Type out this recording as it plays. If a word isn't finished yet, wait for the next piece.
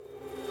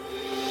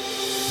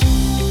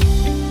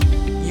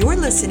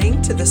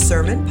listening to the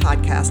Sermon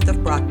Podcast of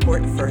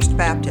Brockport First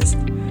Baptist.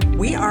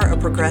 We are a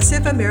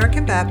progressive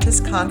American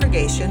Baptist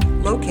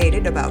congregation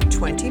located about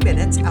 20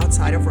 minutes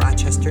outside of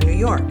Rochester, New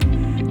York.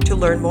 To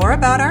learn more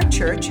about our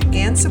church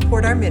and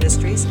support our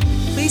ministries,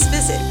 please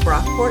visit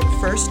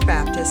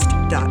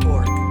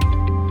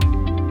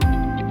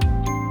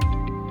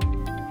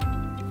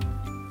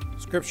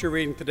brockportfirstbaptist.org. Scripture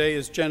reading today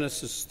is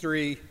Genesis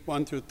 3,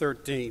 1 through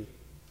 13.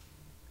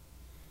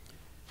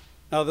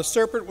 Now the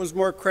serpent was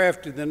more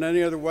crafty than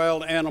any other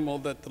wild animal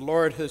that the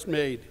Lord has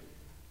made.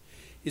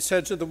 He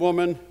said to the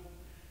woman,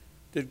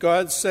 "Did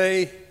God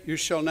say, 'You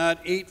shall not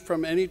eat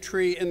from any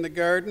tree in the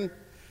garden?'"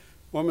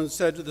 Woman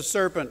said to the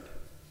serpent,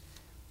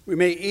 "We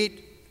may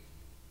eat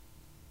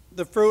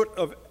the fruit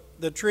of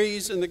the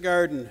trees in the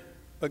garden,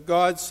 but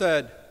God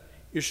said,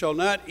 'You shall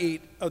not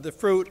eat of the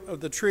fruit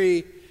of the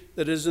tree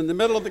that is in the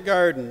middle of the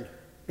garden,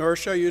 nor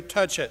shall you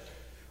touch it,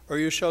 or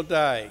you shall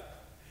die.'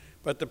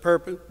 But the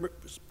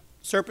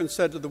serpent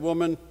said to the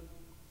woman,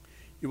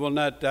 'You will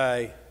not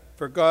die,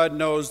 for God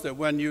knows that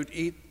when you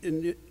eat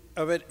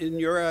of it,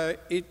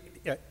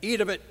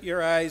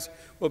 your eyes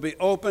will be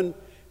opened,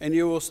 and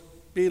you will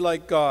be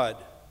like God,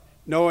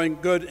 knowing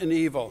good and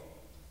evil.'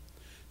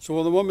 So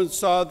when the woman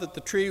saw that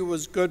the tree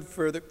was good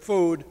for the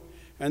food,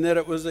 and that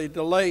it was a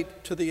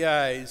delight to the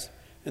eyes,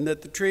 and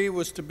that the tree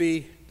was to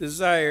be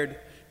desired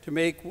to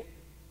make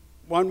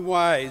one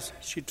wise,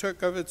 she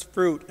took of its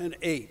fruit and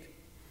ate.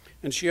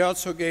 And she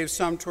also gave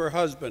some to her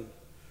husband,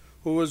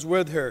 who was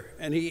with her,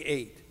 and he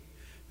ate.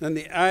 Then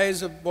the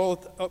eyes of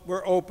both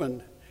were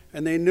opened,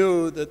 and they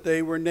knew that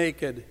they were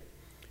naked.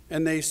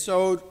 And they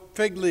sewed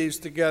fig leaves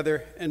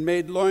together and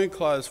made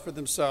loincloths for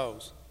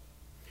themselves.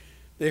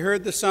 They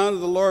heard the sound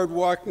of the Lord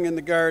walking in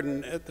the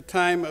garden at the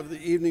time of the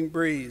evening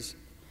breeze.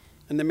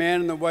 And the man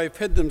and the wife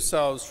hid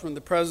themselves from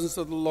the presence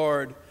of the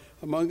Lord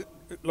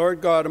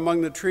God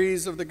among the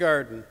trees of the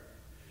garden.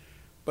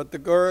 But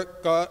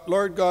the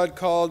Lord God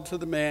called to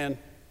the man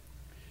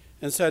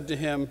and said to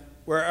him,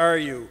 'Where are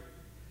you?'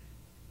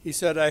 He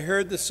said, 'I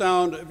heard the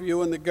sound of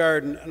you in the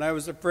garden, and I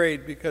was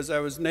afraid because I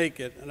was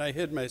naked, and I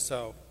hid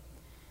myself.'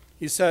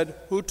 He said,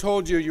 'Who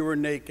told you you were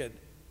naked?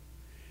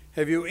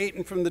 Have you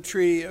eaten from the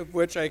tree of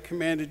which I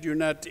commanded you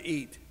not to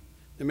eat?'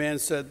 The man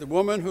said, 'The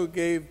woman who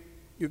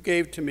you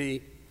gave to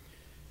me,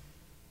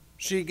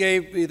 she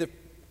gave me the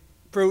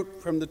fruit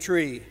from the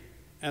tree,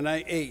 and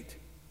I ate.'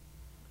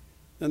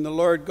 Then the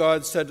Lord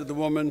God said to the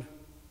woman,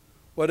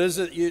 'What is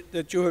it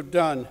that you have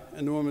done?'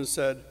 And the woman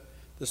said,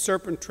 'The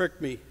serpent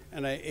tricked me,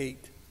 and I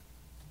ate.'"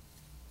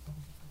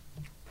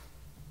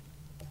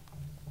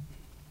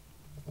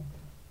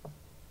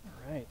 All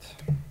right.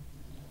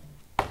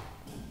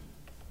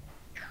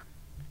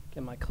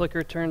 Get my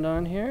clicker turned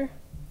on here.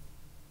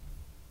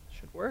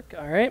 Should work.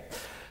 All right.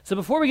 So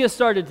before we get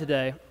started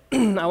today,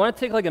 I want to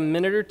take like a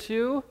minute or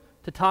two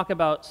to talk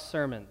about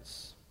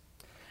sermons.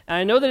 And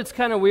I know that it's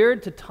kind of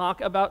weird to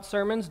talk about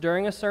sermons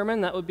during a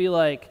sermon. That would be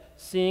like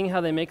seeing how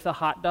they make the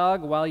hot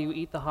dog while you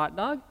eat the hot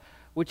dog,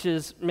 which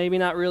is maybe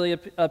not really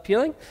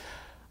appealing.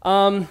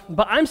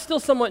 But I'm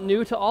still somewhat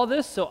new to all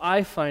this, so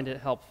I find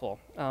it helpful.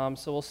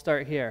 So we'll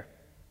start here.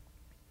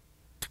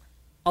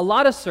 A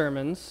lot of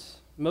sermons,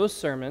 most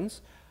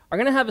sermons, are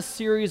going to have a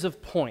series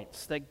of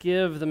points that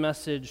give the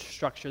message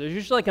structure. There's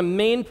usually like a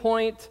main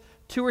point,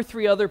 2 or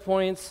 3 other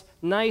points,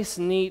 nice,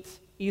 neat,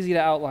 easy to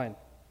outline.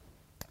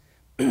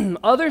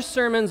 Other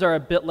sermons are a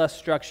bit less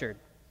structured.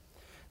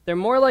 They're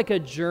more like a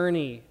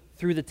journey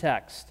through the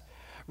text.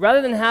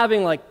 Rather than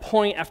having like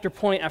point after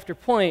point after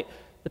point,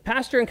 the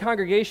pastor and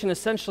congregation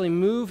essentially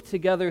move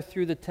together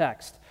through the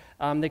text.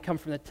 They come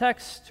from the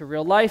text to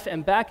real life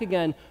and back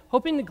again,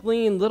 hoping to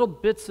glean little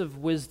bits of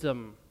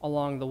wisdom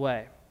along the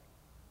way.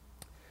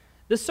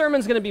 This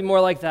sermon's going to be more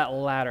like that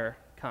latter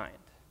kind.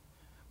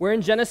 We're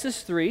in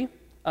Genesis 3.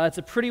 It's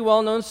a pretty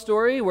well-known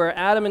story where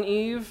Adam and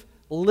Eve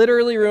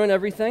literally ruin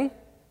everything.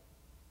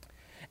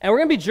 And we're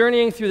going to be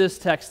journeying through this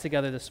text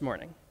together this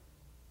morning.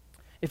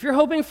 If you're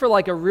hoping for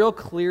like a real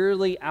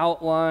clearly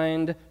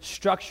outlined,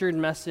 structured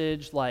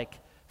message like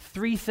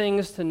 3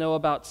 things to know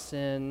about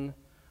sin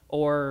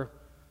or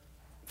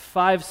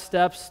 5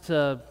 steps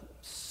to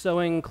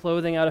sewing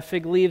clothing out of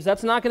fig leaves,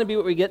 that's not going to be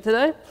what we get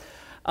today.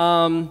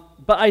 But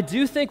I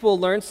do think we'll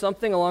learn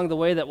something along the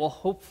way that will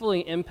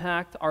hopefully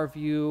impact our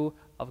view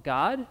of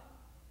God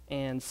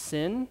and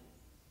sin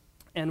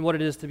and what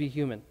it is to be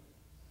human.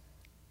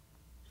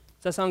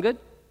 Does that sound good?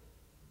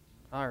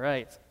 All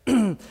right.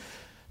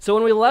 So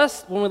when we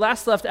last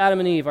left Adam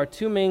and Eve, our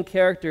 2 main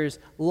characters,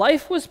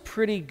 life was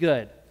pretty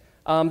good.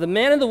 The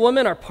man and the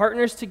woman are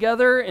partners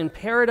together in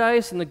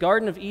paradise in the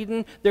Garden of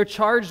Eden. They're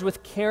charged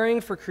with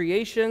caring for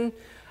creation.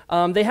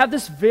 They have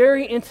this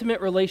very intimate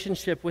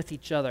relationship with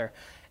each other.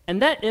 And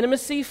that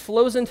intimacy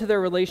flows into their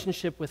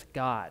relationship with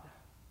God.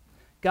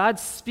 God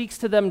speaks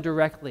to them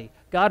directly.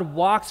 God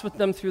walks with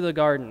them through the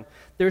garden.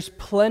 There's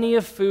plenty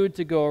of food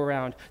to go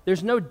around.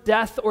 There's no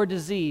death or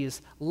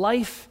disease.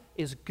 Life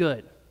is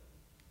good.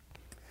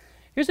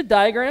 Here's a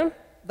diagram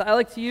that I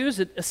like to use.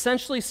 It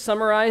essentially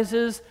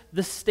summarizes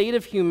the state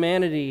of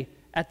humanity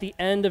at the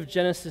end of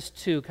Genesis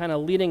 2, kind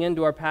of leading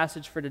into our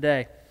passage for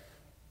today.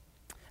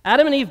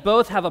 Adam and Eve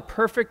both have a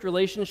perfect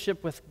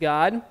relationship with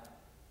God,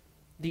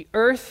 the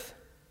earth,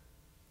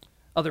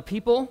 other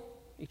people,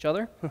 each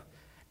other,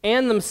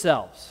 and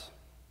themselves.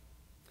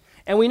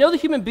 And we know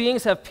that human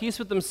beings have peace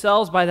with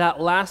themselves by that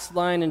last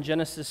line in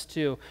Genesis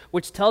 2,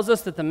 which tells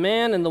us that the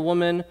man and the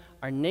woman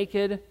are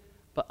naked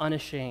but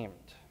unashamed.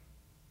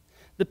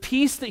 The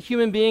peace that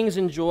human beings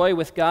enjoy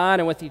with God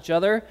and with each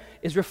other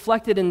is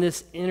reflected in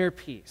this inner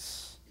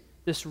peace,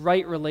 this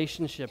right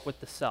relationship with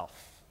the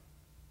self.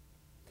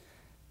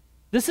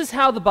 This is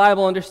how the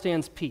Bible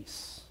understands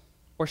peace,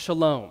 or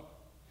shalom.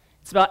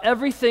 It's about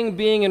everything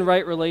being in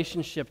right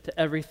relationship to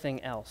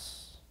everything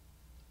else.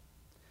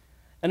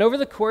 And over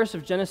the course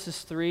of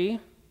Genesis 3,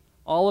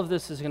 all of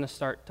this is going to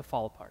start to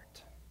fall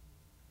apart.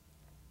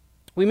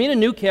 We meet a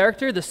new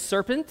character, the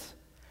serpent,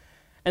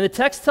 and the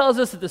text tells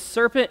us that the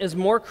serpent is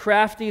more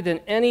crafty than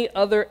any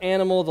other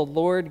animal the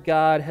Lord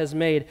God has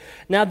made.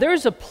 Now,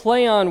 there's a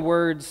play on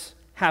words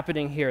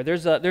happening here.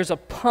 There's a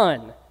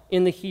pun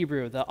in the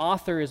Hebrew. The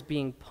author is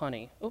being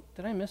punny. Oh,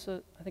 did I miss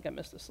it? I think I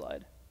missed a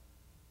slide.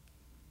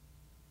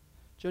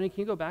 Joni, can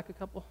you go back a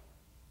couple?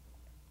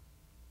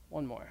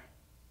 One more.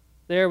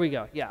 There we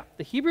go. Yeah,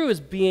 the Hebrew is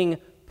being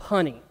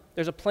punny.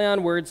 There's a play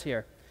on words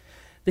here.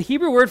 The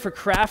Hebrew word for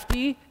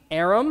crafty,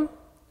 aram,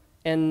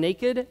 and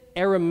naked,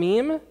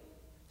 aramim,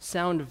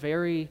 sound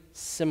very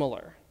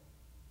similar.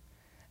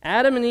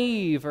 Adam and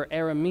Eve are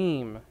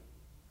aramim,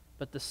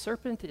 but the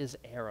serpent is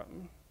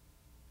aram.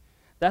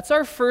 That's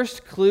our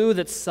first clue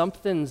that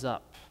something's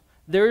up.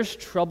 There's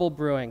trouble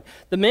brewing.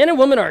 The man and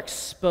woman are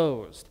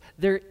exposed.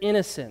 They're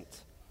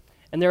innocent.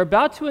 And they're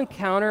about to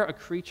encounter a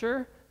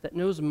creature that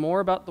knows more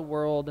about the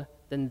world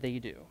than they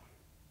do.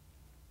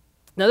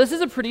 Now, this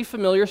is a pretty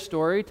familiar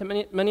story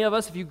to many of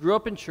us. If you grew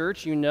up in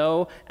church, you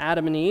know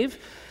Adam and Eve.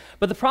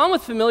 But the problem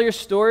with familiar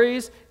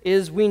stories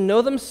is we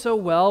know them so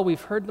well,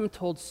 we've heard them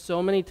told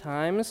so many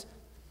times,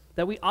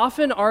 that we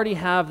often already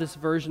have this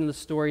version of the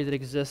story that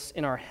exists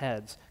in our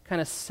heads,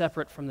 kind of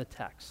separate from the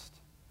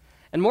text.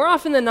 And more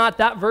often than not,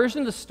 that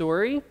version of the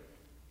story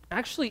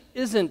actually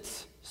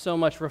isn't so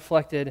much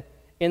reflected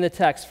in the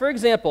text. For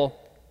example,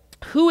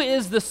 who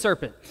is the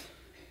serpent?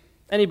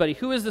 Anybody,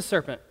 who is the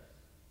serpent?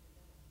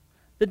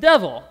 The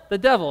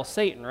devil,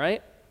 Satan,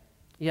 right?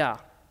 Yeah.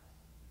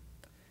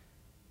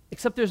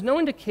 Except there's no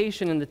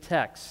indication in the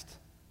text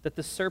that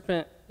the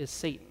serpent is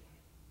Satan.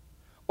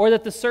 Or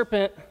that the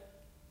serpent, I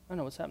don't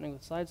know what's happening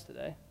with slides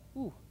today.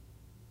 Ooh.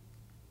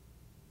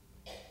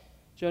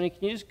 Joni,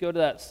 can you just go to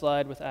that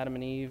slide with Adam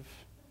and Eve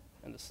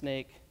and the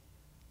snake?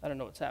 I don't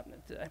know what's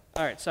happening today.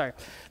 All right, sorry.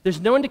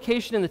 There's no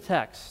indication in the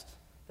text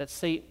that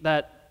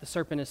the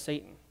serpent is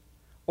Satan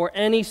or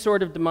any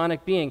sort of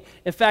demonic being.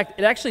 In fact,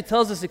 it actually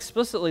tells us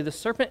explicitly the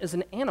serpent is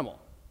an animal.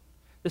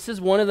 This is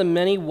one of the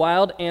many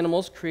wild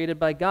animals created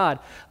by God.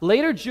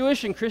 Later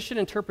Jewish and Christian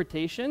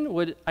interpretation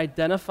would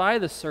identify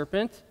the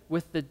serpent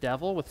with the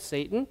devil, with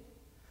Satan,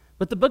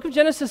 but the book of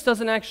Genesis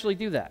doesn't actually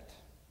do that.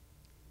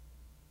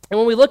 And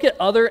when we look at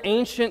other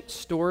ancient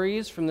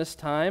stories from this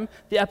time,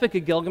 the Epic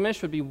of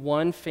Gilgamesh would be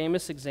one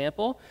famous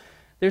example.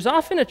 There's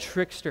often a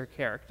trickster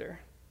character,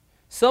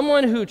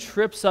 someone who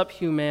trips up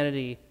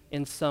humanity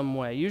in some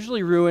way,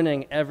 usually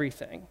ruining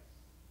everything.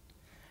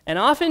 And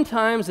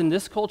oftentimes, in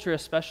this culture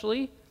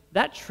especially,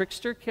 that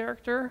trickster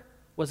character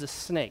was a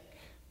snake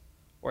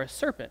or a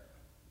serpent.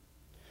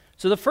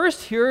 So the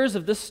first hearers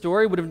of this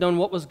story would have known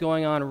what was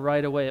going on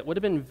right away. It would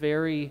have been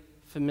very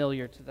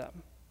familiar to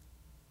them.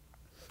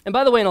 And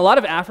by the way, in a lot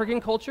of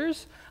African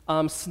cultures,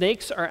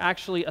 snakes are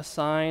actually a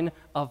sign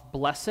of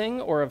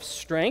blessing or of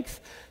strength.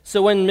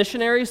 So when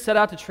missionaries set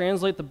out to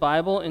translate the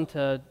Bible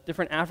into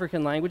different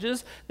African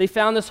languages, they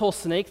found this whole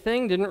snake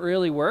thing didn't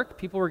really work.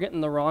 People were getting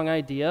the wrong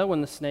idea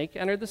when the snake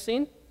entered the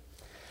scene.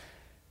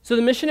 So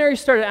the missionaries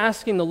started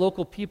asking the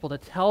local people to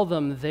tell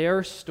them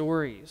their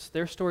stories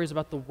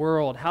about the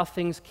world, how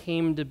things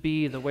came to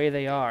be the way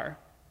they are.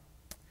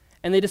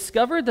 And they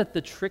discovered that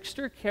the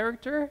trickster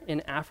character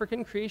in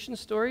African creation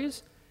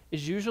stories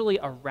is usually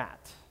a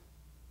rat.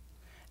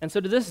 And so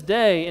to this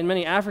day, in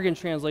many African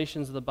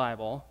translations of the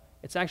Bible,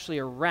 it's actually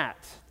a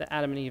rat that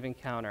Adam and Eve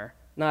encounter,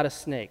 not a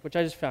snake, which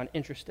I just found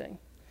interesting.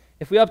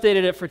 If we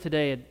updated it for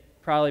today, it'd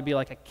probably be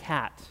like a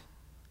cat,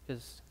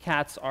 because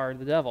cats are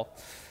the devil.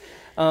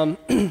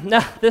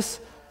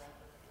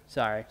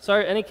 Sorry,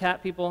 any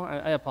cat people?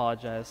 I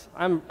apologize.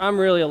 I'm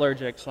really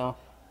allergic, so.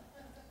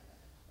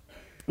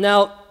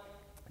 Now,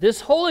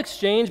 this whole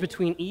exchange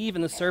between Eve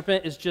and the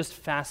serpent is just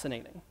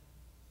fascinating.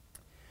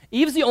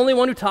 Eve's the only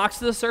one who talks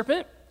to the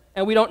serpent,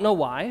 and we don't know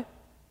why.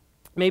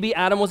 Maybe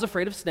Adam was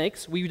afraid of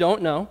snakes. We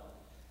don't know.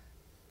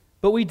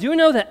 But we do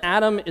know that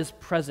Adam is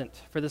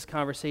present for this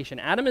conversation.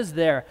 Adam is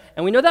there,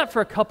 and we know that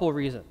for a couple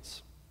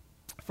reasons.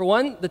 For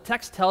one, the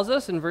text tells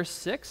us in verse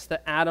 6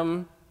 that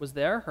Adam was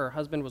there, her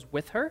husband was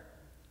with her.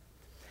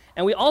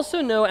 And we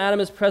also know Adam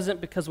is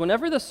present because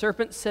whenever the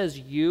serpent says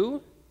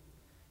you,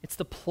 it's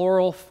the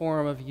plural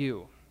form of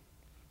you.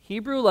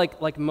 Hebrew,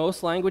 like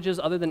most languages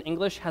other than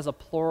English, has a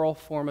plural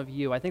form of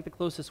you. I think the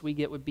closest we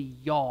get would be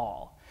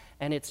y'all.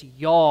 and it's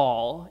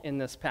y'all in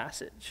this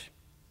passage.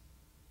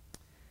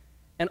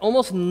 And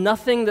almost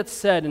nothing that's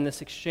said in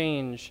this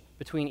exchange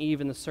between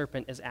Eve and the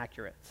serpent is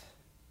accurate.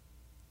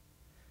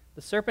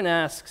 The serpent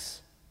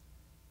asks,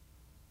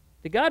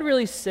 did God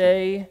really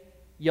say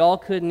y'all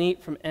couldn't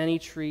eat from any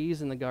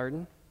trees in the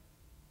garden?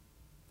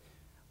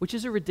 Which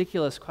is a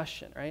ridiculous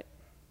question, right?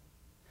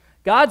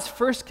 God's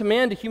first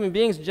command to human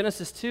beings in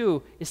Genesis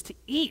 2 is to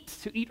eat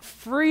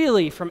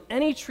freely from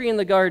any tree in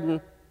the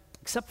garden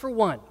except for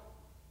one.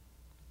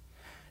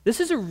 This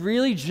is a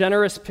really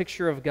generous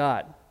picture of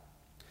God.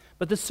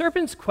 But the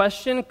serpent's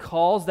question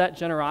calls that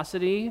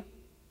generosity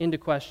into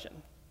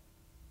question.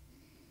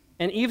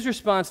 And Eve's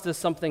response does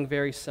something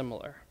very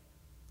similar.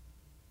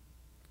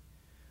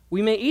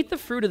 We may eat the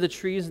fruit of the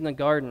trees in the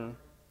garden,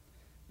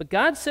 but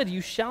God said,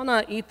 you shall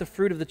not eat the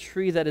fruit of the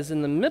tree that is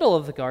in the middle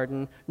of the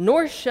garden,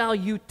 nor shall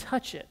you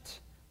touch it,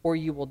 or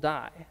you will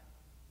die.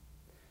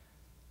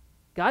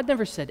 God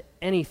never said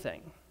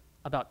anything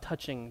about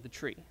touching the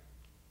tree.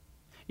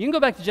 You can go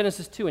back to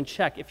Genesis 2 and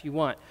check if you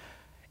want.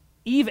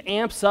 Eve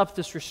amps up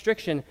this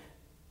restriction,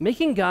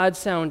 making God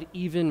sound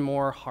even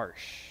more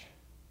harsh.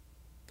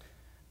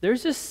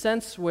 There's this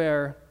sense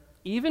where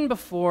even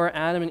before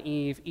Adam and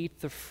Eve eat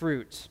the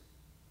fruit,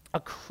 a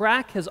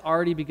crack has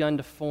already begun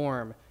to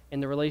form in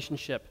the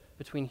relationship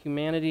between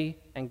humanity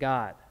and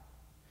God.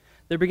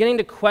 They're beginning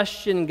to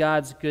question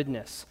God's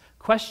goodness,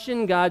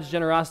 question God's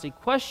generosity,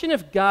 question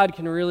if God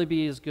can really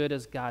be as good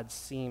as God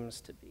seems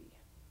to be.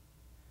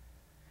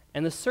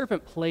 And the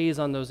serpent plays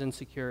on those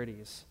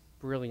insecurities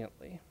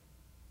brilliantly.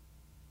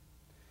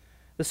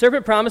 The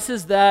serpent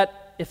promises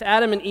that if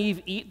Adam and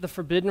Eve eat the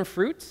forbidden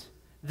fruit,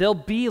 they'll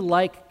be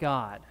like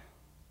God.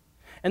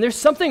 And there's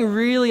something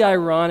really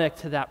ironic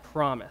to that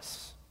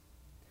promise.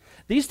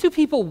 These two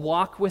people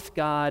walk with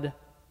God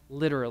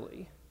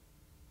literally.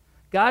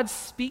 God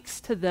speaks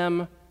to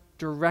them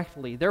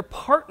directly. They're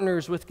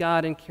partners with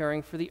God in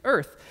caring for the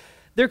earth.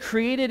 They're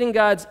created in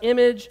God's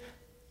image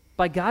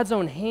by God's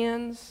own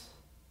hands.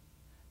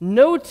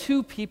 No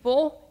two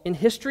people in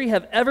history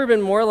have ever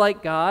been more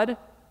like God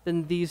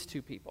than these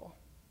two people.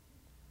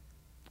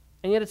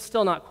 And yet it's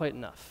still not quite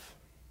enough.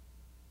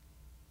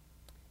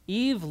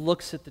 Eve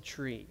looks at the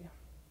tree.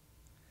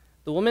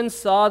 The woman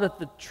saw that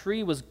the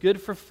tree was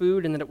good for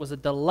food and that it was a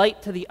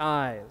delight to the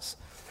eyes.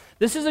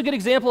 This is a good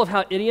example of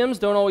how idioms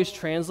don't always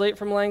translate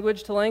from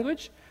language to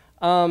language.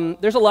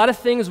 There's a lot of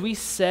things we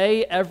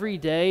say every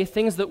day,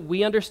 things that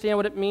we understand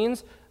what it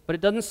means, but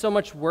it doesn't so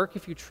much work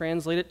if you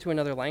translate it to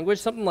another language.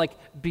 Something like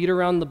beat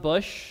around the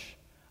bush,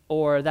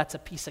 or that's a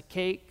piece of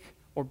cake,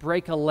 or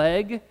break a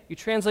leg. You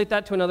translate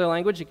that to another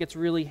language, it gets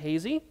really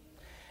hazy.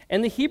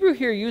 And the Hebrew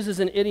here uses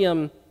an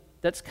idiom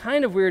that's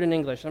kind of weird in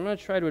English. I'm going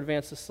to try to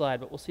advance the slide,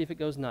 but we'll see if it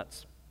goes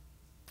nuts.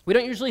 We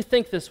don't usually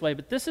think this way,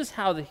 but this is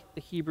how the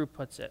Hebrew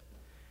puts it.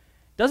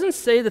 It doesn't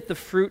say that the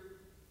fruit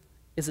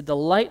is a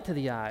delight to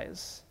the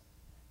eyes.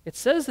 It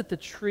says that the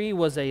tree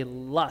was a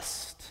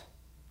lust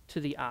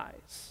to the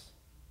eyes.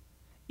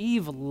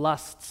 Eve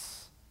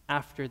lusts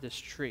after this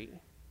tree.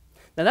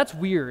 Now that's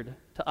weird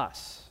to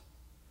us,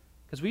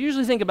 because we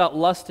usually think about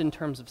lust in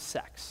terms of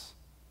sex.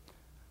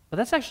 But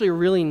that's actually a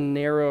really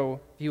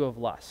narrow view of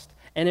lust.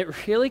 And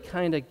it really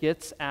kind of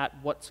gets at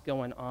what's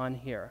going on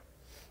here.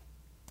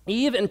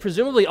 Eve, and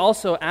presumably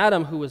also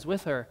Adam, who was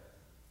with her,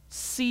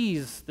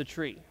 sees the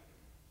tree.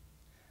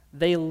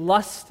 They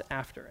lust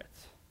after it.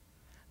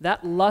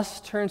 That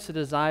lust turns to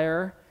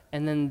desire,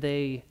 and then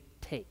they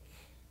take.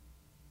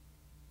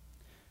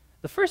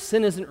 The first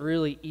sin isn't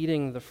really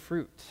eating the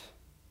fruit.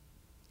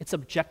 It's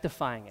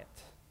objectifying it.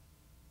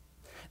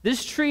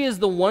 This tree is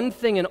the one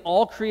thing in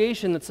all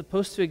creation that's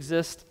supposed to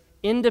exist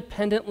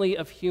independently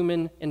of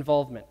human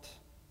involvement.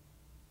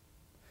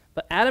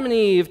 But Adam and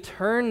Eve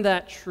turn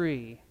that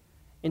tree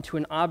into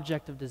an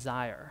object of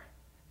desire,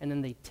 and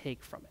then they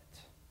take from it.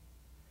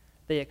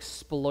 They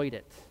exploit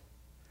it.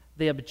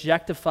 They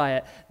objectify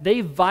it.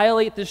 They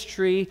violate this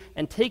tree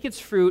and take its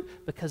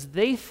fruit because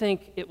they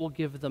think it will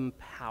give them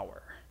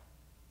power.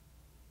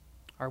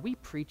 Are we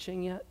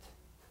preaching yet?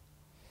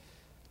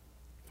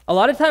 A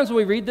lot of times when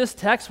we read this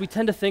text, we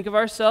tend to think of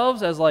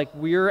ourselves as like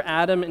we're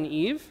Adam and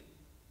Eve.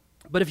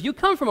 But if you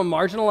come from a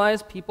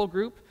marginalized people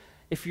group,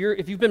 if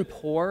you've been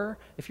poor,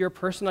 if you're a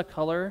person of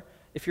color,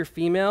 if you're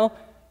female,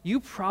 you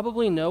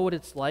probably know what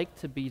it's like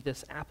to be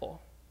this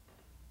apple.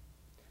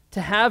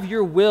 To have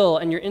your will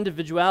and your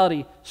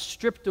individuality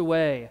stripped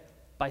away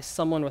by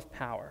someone with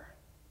power.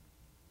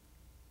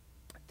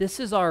 This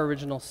is our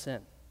original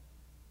sin.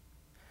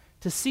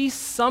 To see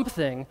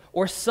something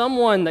or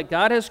someone that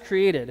God has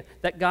created,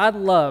 that God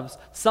loves,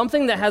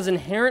 something that has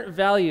inherent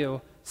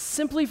value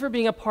simply for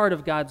being a part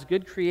of God's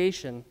good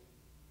creation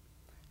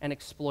and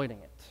exploiting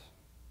it.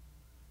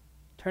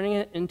 Turning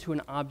it into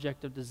an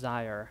object of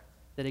desire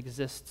that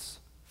exists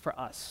for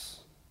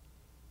us.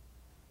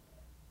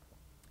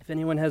 If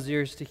anyone has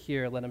ears to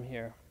hear, let him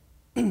hear.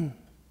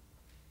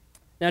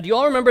 Now, do you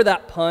all remember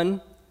that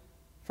pun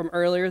from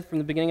earlier, from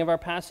the beginning of our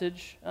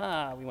passage?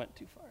 We went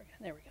too far again.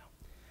 There we go.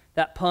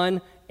 That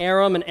pun,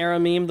 Aram and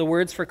Aramim, the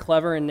words for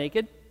clever and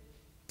naked.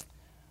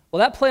 Well,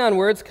 that play on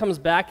words comes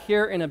back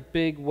here in a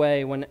big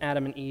way when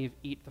Adam and Eve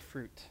eat the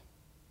fruit.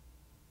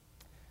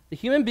 The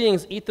human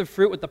beings eat the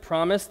fruit with the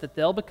promise that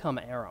they'll become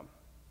Aram,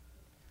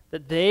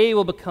 that they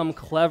will become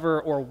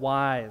clever or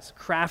wise,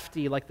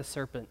 crafty like the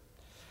serpent.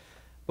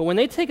 But when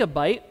they take a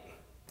bite,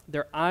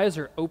 their eyes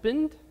are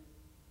opened,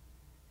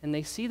 and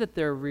they see that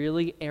they're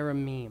really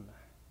Aramim,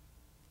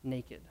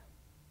 naked.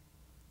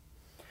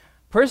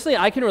 Personally,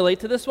 I can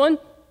relate to this one.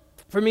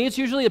 For me, it's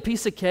usually a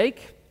piece of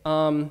cake,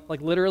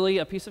 like literally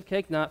a piece of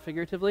cake, not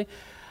figuratively.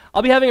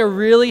 I'll be having a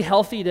really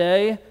healthy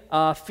day,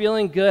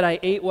 feeling good, I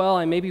ate well,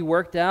 I maybe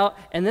worked out,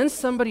 and then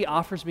somebody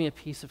offers me a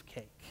piece of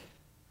cake.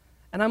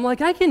 And I'm like,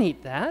 I can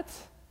eat that.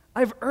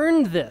 I've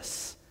earned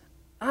this.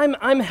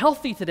 I'm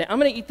healthy today. I'm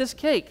going to eat this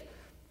cake.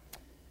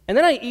 And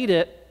then I eat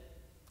it,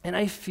 and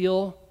I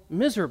feel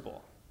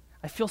miserable.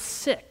 I feel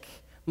sick.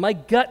 My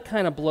gut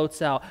kind of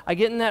bloats out. I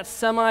get in that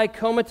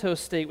semi-comatose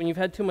state when you've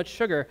had too much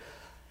sugar.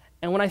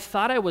 And when I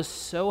thought I was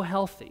so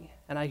healthy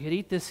and I could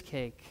eat this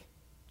cake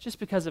just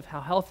because of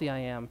how healthy I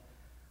am,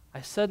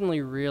 I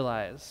suddenly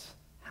realize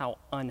how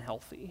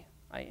unhealthy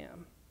I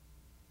am.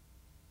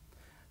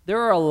 There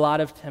are a lot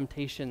of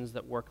temptations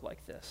that work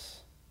like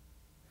this.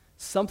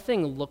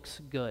 Something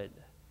looks good.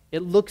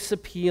 It looks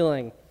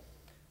appealing.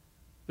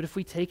 But if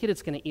we take it,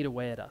 it's going to eat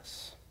away at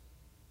us.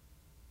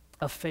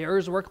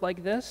 Affairs work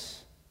like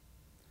this.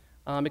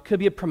 It could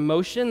be a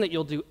promotion that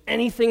you'll do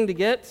anything to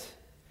get.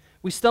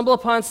 We stumble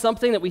upon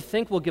something that we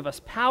think will give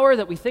us power,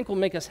 that we think will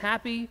make us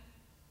happy,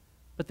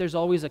 but there's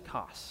always a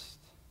cost.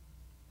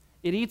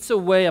 It eats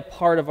away a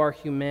part of our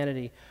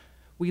humanity.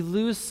 We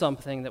lose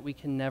something that we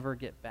can never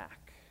get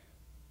back.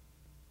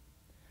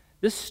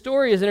 This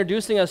story is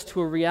introducing us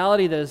to a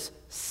reality that is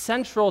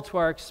central to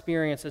our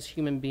experience as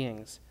human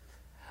beings,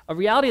 a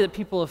reality that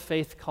people of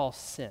faith call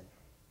sin.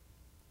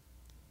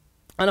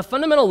 On a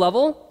fundamental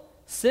level,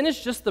 sin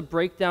is just the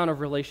breakdown of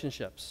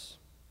relationships.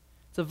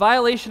 It's a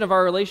violation of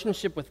our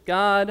relationship with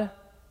God,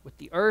 with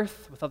the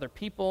earth, with other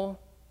people,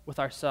 with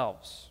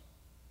ourselves.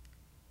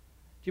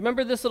 Do you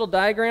remember this little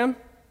diagram?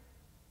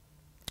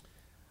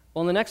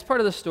 Well, in the next part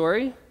of the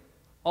story,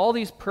 all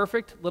these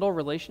perfect little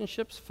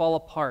relationships fall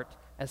apart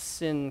as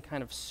sin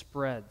kind of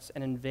spreads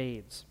and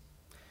invades.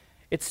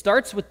 It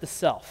starts with the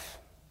self.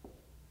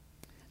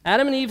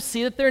 Adam and Eve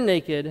see that they're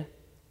naked,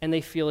 and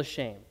they feel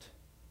ashamed.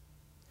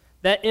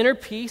 That inner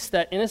peace,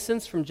 that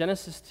innocence from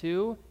Genesis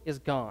 2 is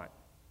gone.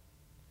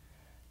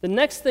 The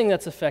next thing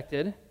that's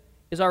affected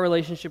is our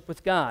relationship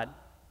with God.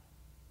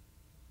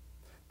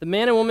 The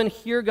man and woman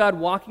hear God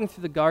walking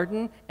through the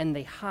garden, and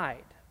they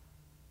hide.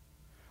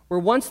 Where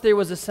once there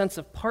was a sense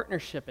of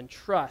partnership and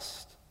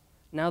trust,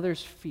 now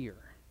there's fear.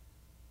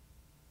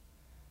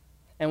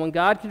 And when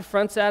God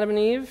confronts Adam and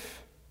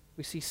Eve,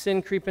 we see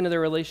sin creep into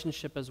their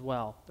relationship as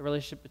well, the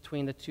relationship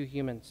between the two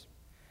humans,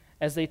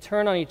 as they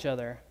turn on each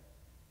other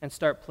and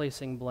start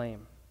placing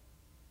blame.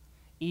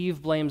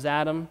 Eve blames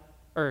Adam,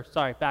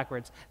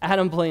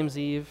 Adam blames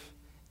Eve.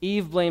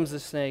 Eve blames the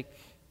snake.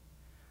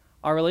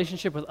 Our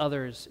relationship with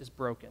others is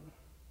broken.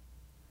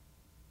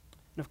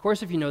 And of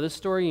course, if you know this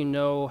story, you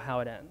know how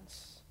it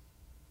ends.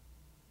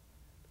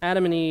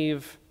 Adam and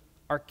Eve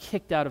are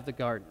kicked out of the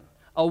garden.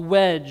 A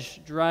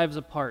wedge drives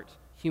apart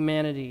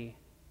humanity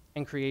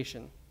and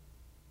creation.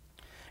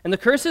 And the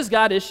curses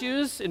God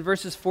issues in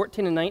verses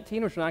 14 and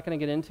 19, which we're not going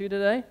to get into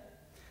today,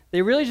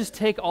 they really just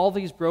take all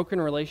these broken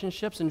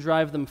relationships and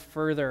drive them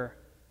further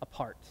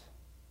apart.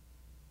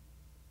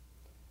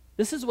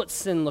 This is what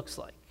sin looks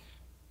like.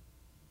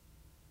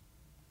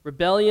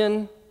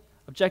 Rebellion,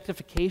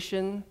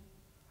 objectification,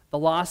 the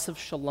loss of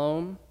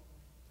shalom.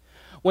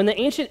 When the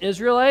ancient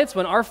Israelites,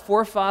 when our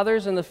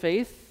forefathers in the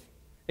faith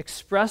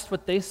expressed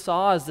what they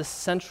saw as the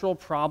central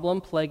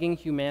problem plaguing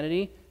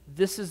humanity,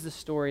 this is the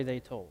story they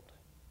told.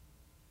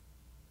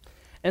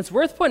 And it's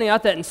worth pointing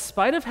out that in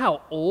spite of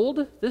how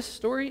old this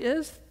story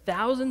is,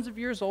 thousands of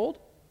years old,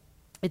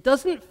 it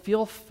doesn't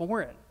feel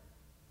foreign,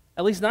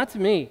 at least not to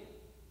me.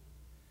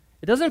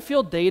 It doesn't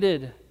feel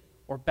dated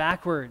or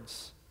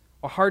backwards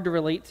or hard to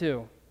relate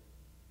to.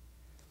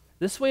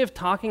 This way of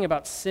talking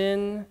about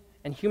sin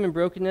and human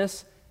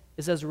brokenness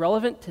is as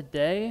relevant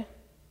today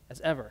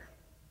as ever.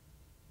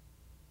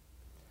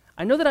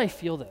 I know that I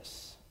feel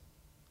this.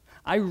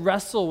 I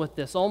wrestle with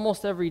this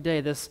almost every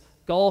day, this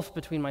gulf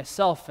between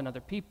myself and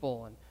other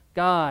people and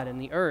God and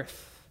the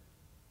earth.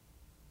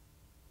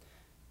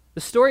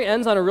 The story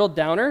ends on a real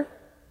downer,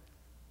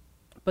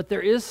 but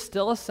there is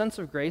still a sense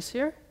of grace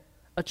here,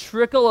 a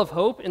trickle of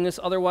hope in this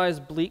otherwise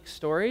bleak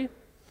story.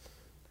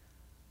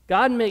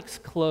 God makes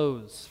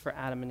clothes for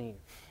Adam and Eve.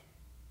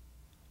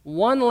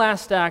 One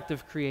last act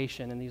of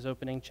creation in these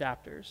opening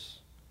chapters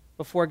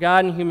before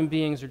God and human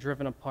beings are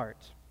driven apart.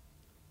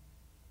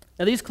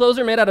 Now, these clothes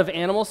are made out of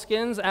animal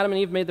skins. Adam and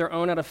Eve made their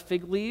own out of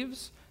fig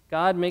leaves.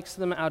 God makes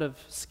them out of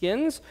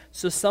skins,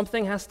 so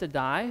something has to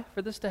die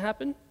for this to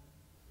happen.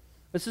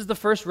 This is the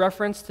first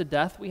reference to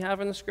death we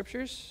have in the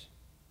scriptures,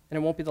 and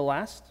it won't be the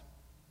last.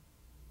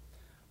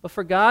 But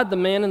for God, the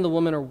man and the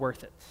woman are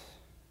worth it.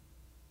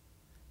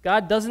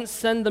 God doesn't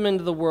send them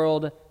into the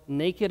world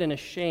naked and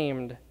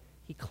ashamed.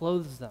 He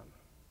clothes them.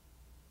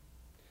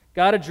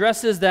 God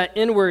addresses that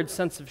inward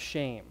sense of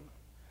shame,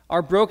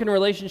 our broken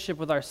relationship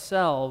with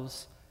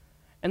ourselves,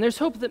 and there's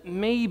hope that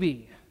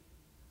maybe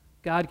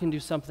God can do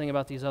something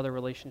about these other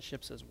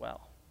relationships as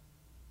well.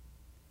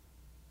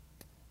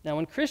 Now,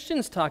 when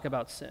Christians talk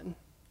about sin,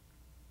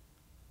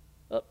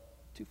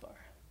 too far.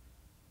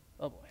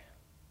 Oh boy.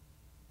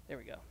 There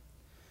we go.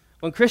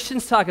 When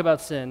Christians talk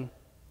about sin,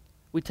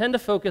 we tend to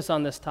focus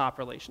on this top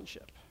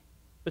relationship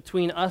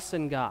between us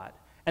and God.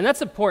 And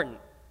that's important.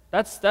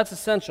 That's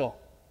essential.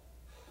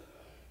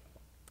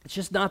 It's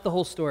just not the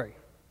whole story.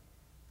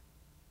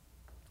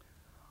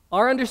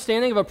 Our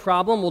understanding of a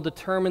problem will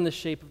determine the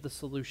shape of the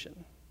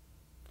solution.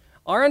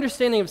 Our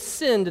understanding of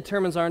sin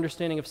determines our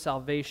understanding of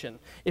salvation.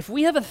 If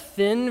we have a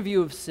thin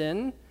view of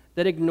sin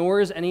that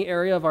ignores any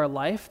area of our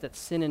life that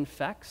sin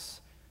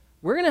infects,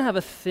 we're going to have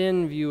a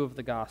thin view of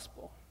the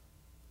gospel.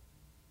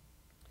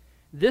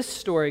 This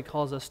story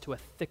calls us to a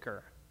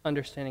thicker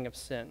understanding of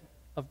sin,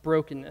 of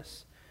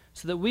brokenness,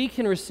 so that we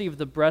can receive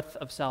the breadth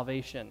of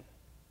salvation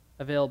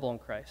available in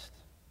Christ.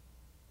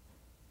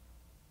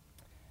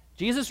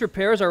 Jesus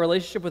repairs our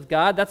relationship with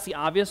God. That's the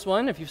obvious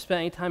one. If you've spent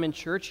any time in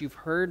church, you've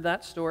heard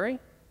that story.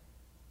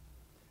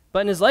 But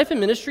in his life and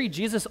ministry,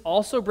 Jesus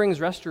also brings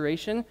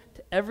restoration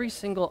to every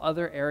single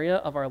other area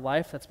of our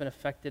life that's been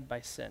affected by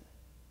sin.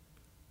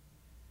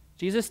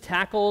 Jesus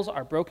tackles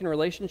our broken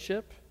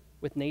relationship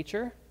with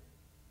nature,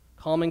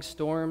 calming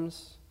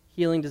storms,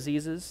 healing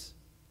diseases.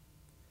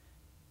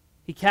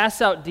 He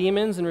casts out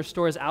demons and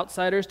restores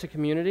outsiders to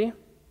community.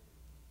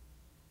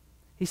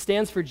 He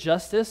stands for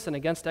justice and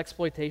against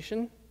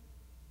exploitation.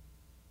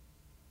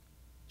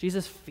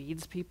 Jesus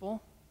feeds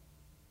people.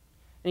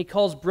 And he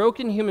calls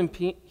broken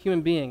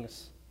human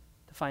beings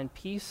to find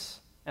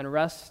peace and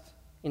rest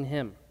in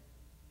him.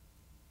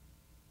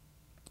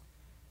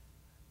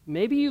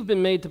 Maybe you've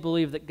been made to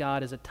believe that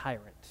God is a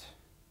tyrant,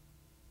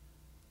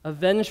 a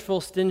vengeful,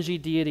 stingy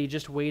deity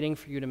just waiting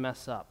for you to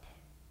mess up.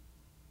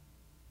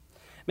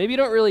 Maybe you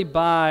don't really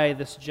buy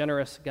this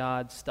generous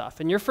God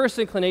stuff, and your first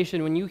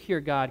inclination when you hear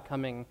God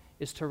coming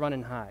is to run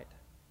and hide.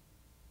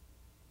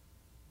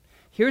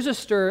 Here's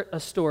a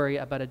story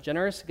about a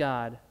generous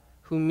God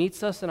who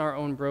meets us in our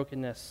own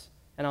brokenness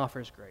and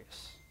offers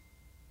grace.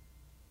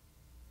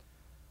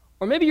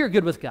 Or maybe you're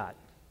good with God.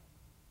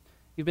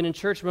 You've been in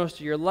church most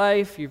of your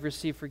life, you've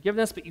received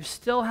forgiveness, but you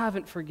still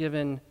haven't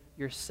forgiven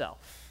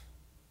yourself.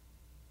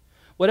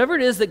 Whatever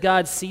it is that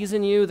God sees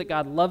in you, that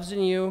God loves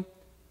in you,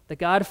 that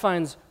God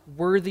finds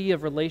worthy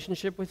of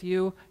relationship with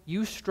you,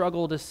 you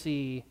struggle to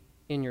see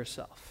in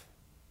yourself.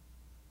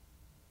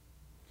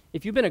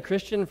 If you've been a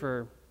Christian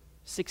for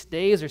 6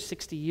 days or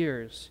 60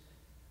 years,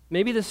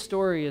 maybe this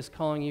story is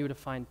calling you to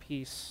find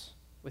peace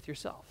with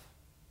yourself.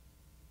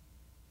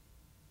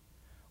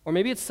 Or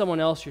maybe it's someone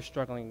else you're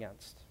struggling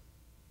against.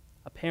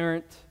 A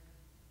parent,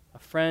 a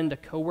friend, a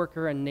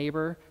coworker, a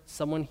neighbor,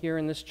 someone here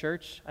in this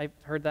church. I've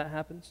heard that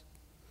happens.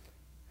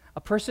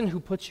 A person who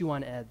puts you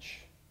on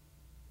edge,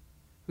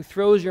 who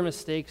throws your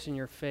mistakes in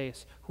your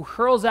face, who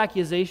hurls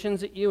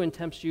accusations at you and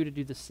tempts you to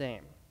do the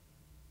same.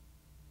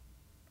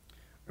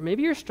 Or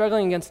maybe you're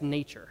struggling against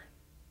nature,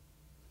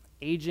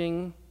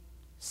 aging,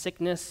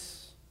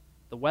 sickness,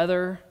 the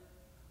weather,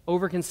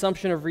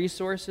 overconsumption of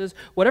resources.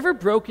 Whatever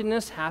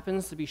brokenness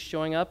happens to be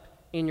showing up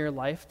in your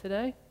life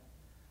today,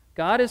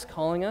 God is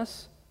calling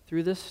us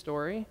through this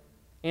story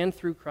and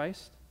through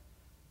Christ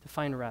to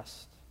find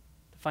rest,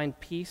 to find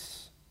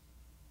peace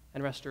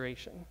and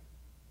restoration.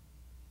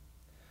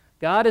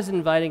 God is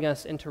inviting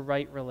us into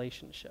right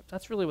relationship.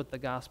 That's really what the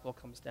gospel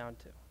comes down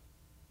to.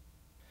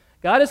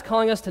 God is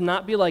calling us to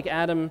not be like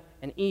Adam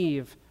and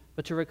Eve,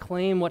 but to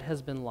reclaim what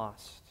has been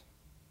lost.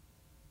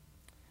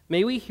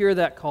 May we hear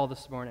that call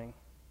this morning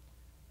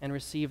and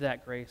receive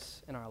that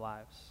grace in our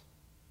lives.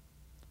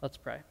 Let's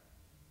pray.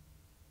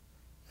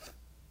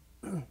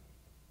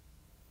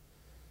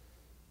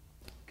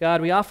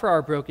 God, we offer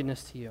our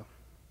brokenness to you.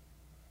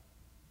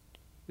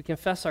 We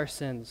confess our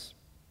sins,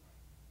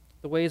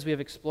 the ways we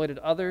have exploited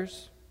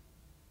others,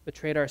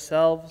 betrayed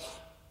ourselves,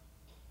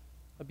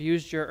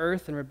 abused your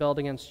earth, and rebelled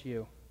against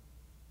you.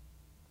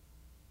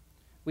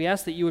 We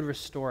ask that you would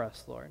restore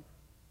us, Lord,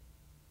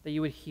 that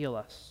you would heal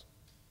us.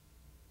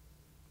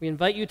 We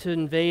invite you to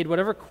invade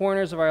whatever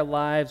corners of our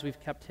lives we've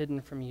kept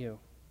hidden from you.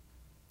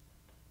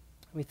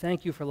 We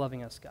thank you for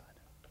loving us, God.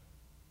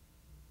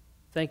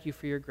 Thank you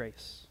for your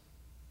grace.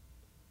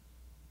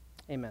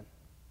 Amen.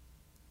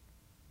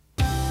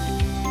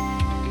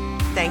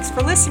 Thanks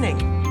for listening.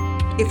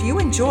 If you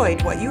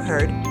enjoyed what you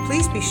heard,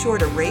 please be sure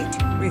to rate,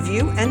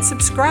 review, and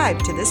subscribe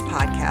to this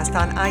podcast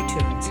on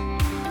iTunes.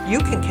 You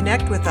can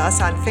connect with us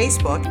on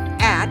Facebook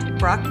at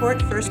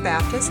Brockport First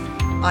Baptist,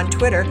 on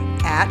Twitter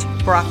at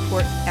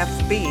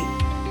BrockportFB,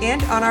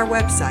 and on our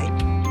website,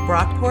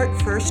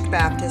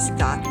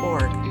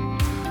 brockportfirstbaptist.org.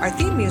 Our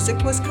theme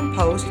music was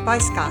composed by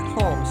Scott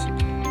Holmes.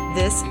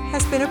 This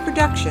has been a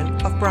production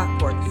of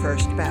Brockport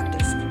First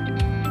Baptist.